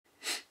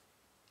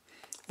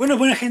Bueno,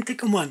 buena gente,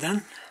 ¿cómo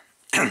andan?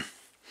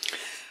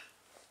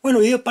 Bueno,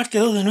 video parte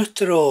 2 de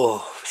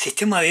nuestro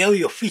sistema de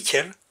audio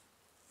feature,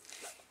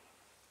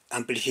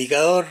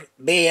 amplificador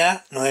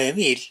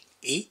BA-9000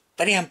 y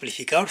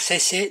preamplificador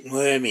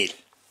CC-9000.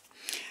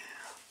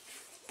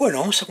 Bueno,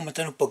 vamos a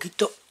comentar un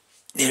poquito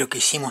de lo que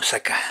hicimos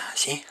acá,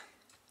 ¿sí?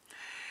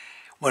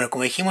 Bueno,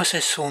 como dijimos,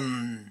 es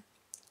un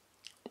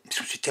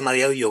sistema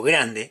de audio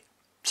grande,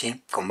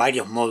 ¿sí? Con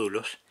varios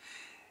módulos,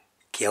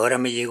 que ahora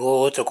me llegó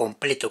otro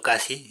completo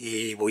casi,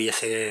 y voy a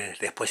hacer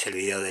después el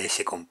video de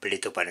ese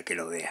completo para que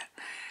lo vean.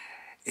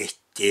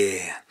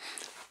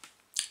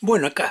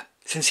 Bueno, acá,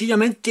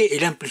 sencillamente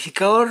el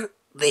amplificador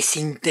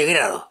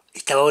desintegrado.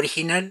 Estaba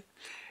original,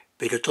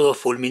 pero todo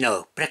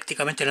fulminado.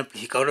 Prácticamente el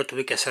amplificador lo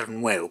tuve que hacer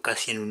nuevo,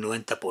 casi en un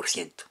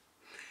 90%.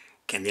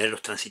 Cambiar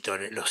los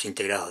transitores, los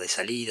integrados de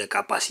salida,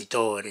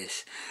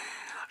 capacitores,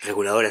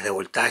 reguladores de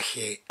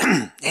voltaje,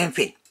 en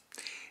fin.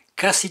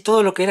 Casi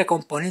todo lo que era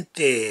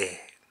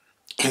componente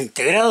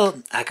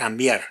integrado a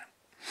cambiar.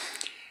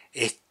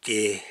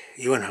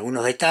 Y bueno,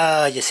 algunos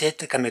detalles,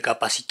 cambié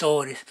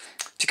capacitores.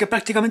 Así que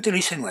prácticamente lo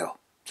hice nuevo,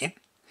 ¿sí?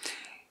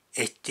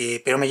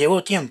 Pero me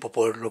llevó tiempo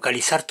por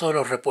localizar todos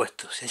los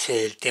repuestos.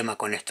 Ese es el tema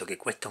con esto, que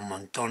cuesta un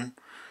montón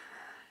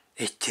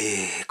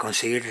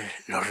conseguir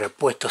los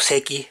repuestos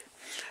X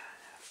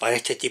para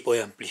este tipo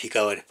de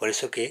amplificadores. Por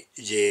eso que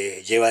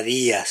lleva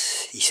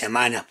días y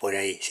semanas por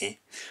ahí, ¿sí?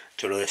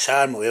 Yo lo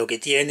desarmo, veo que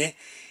tiene,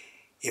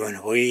 y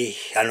bueno, voy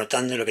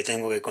anotando lo que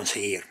tengo que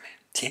conseguirme,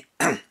 ¿sí?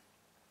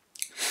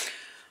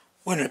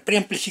 Bueno, el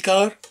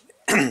preamplificador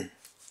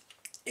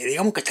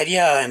digamos que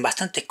estaría en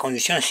bastantes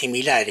condiciones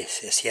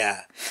similares, o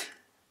sea,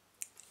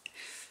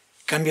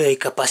 cambio de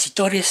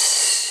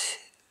capacitores,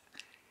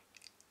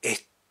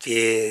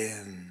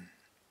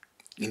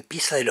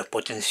 limpieza de los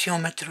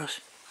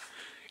potenciómetros,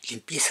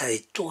 limpieza de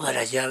todas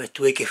las llaves.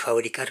 Tuve que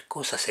fabricar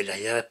cosas en las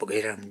llaves porque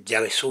eran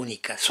llaves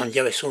únicas, son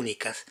llaves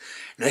únicas,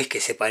 no es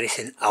que se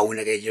parecen a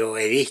una que yo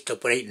he visto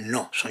por ahí,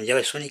 no, son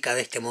llaves únicas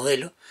de este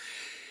modelo.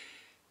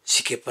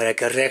 Así que para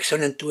que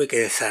reaccionen tuve que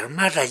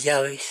desarmar las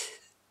llaves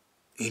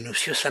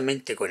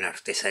minuciosamente con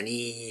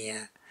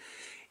artesanía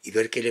y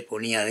ver qué le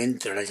ponía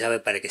dentro a la llave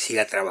para que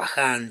siga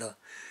trabajando.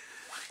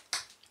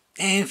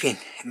 En fin,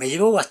 me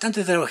llevó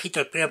bastante trabajito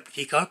el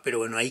preamplificador, pero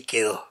bueno, ahí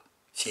quedó,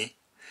 ¿sí?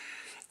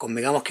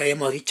 Convengamos que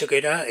habíamos dicho que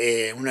era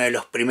uno de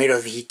los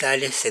primeros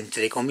digitales,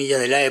 entre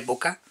comillas, de la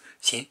época,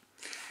 ¿sí?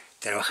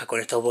 Trabaja con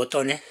estos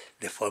botones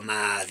de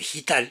forma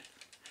digital,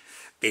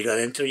 pero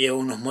adentro lleva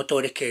unos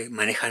motores que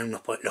manejan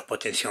los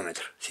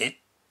potenciómetros, ¿sí?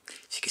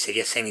 Así que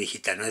sería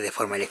semidigital, no es de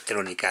forma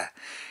electrónica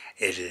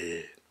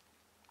el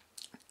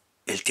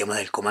tema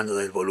del comando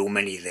del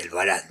volumen y del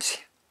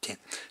balance, ¿sí?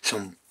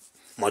 Son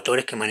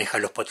motores que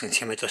manejan los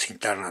potenciómetros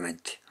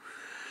internamente.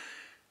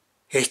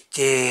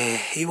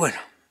 Y bueno,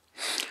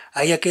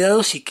 ahí ha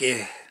quedado, sí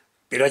que,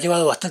 pero ha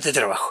llevado bastante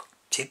trabajo,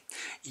 ¿sí?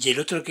 Y el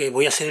otro que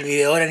voy a hacer el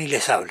video ahora ni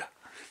les hablo,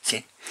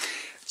 ¿sí?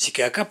 Así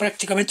que acá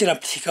prácticamente el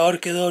amplificador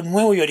quedó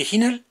nuevo y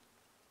original.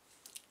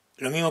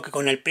 Lo mismo que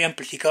con el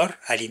preamplificador,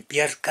 a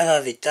limpiar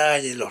cada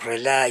detalle, los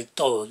relays,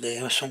 todo.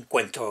 Es un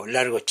cuento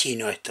largo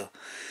chino esto.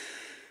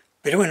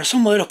 Pero bueno,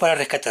 son modelos para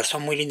rescatar,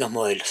 son muy lindos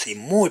modelos. Y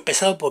muy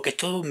pesado porque es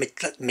todo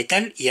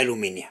metal y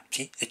aluminio,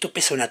 ¿sí? Esto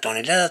pesa 1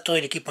 tonelada, todo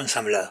el equipo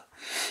ensamblado.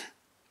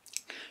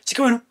 Así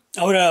que bueno,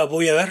 ahora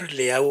voy a ver,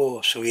 le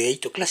hago su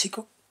videito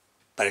clásico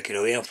para que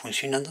lo vean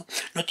funcionando.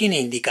 No tiene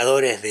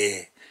indicadores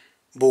de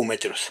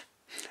búmetros,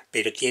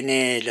 pero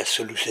tiene las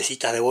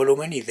lucecitas de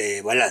volumen y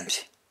de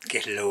balance, que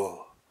es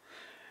lo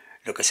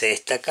que se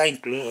destaca,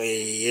 incluso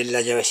y es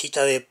la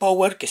llavecita de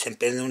power que se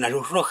emprende unas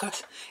luz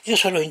rojas. Esos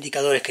son los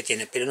indicadores que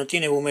tiene, pero no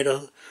tiene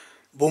búmetros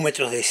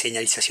de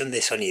señalización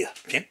de sonido,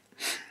 ¿sí?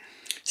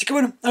 Así que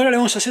bueno, ahora le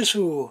vamos a hacer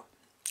su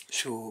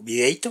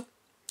videito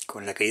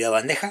con la querida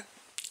bandeja,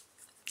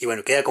 y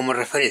bueno, queda como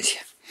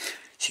referencia.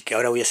 Así que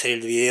ahora voy a hacer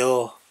el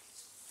video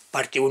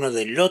parte 1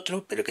 del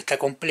otro, pero que está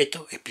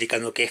completo,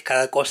 explicando qué es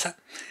cada cosa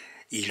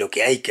y lo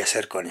que hay que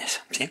hacer con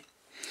eso, ¿sí?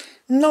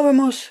 Nos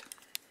vemos.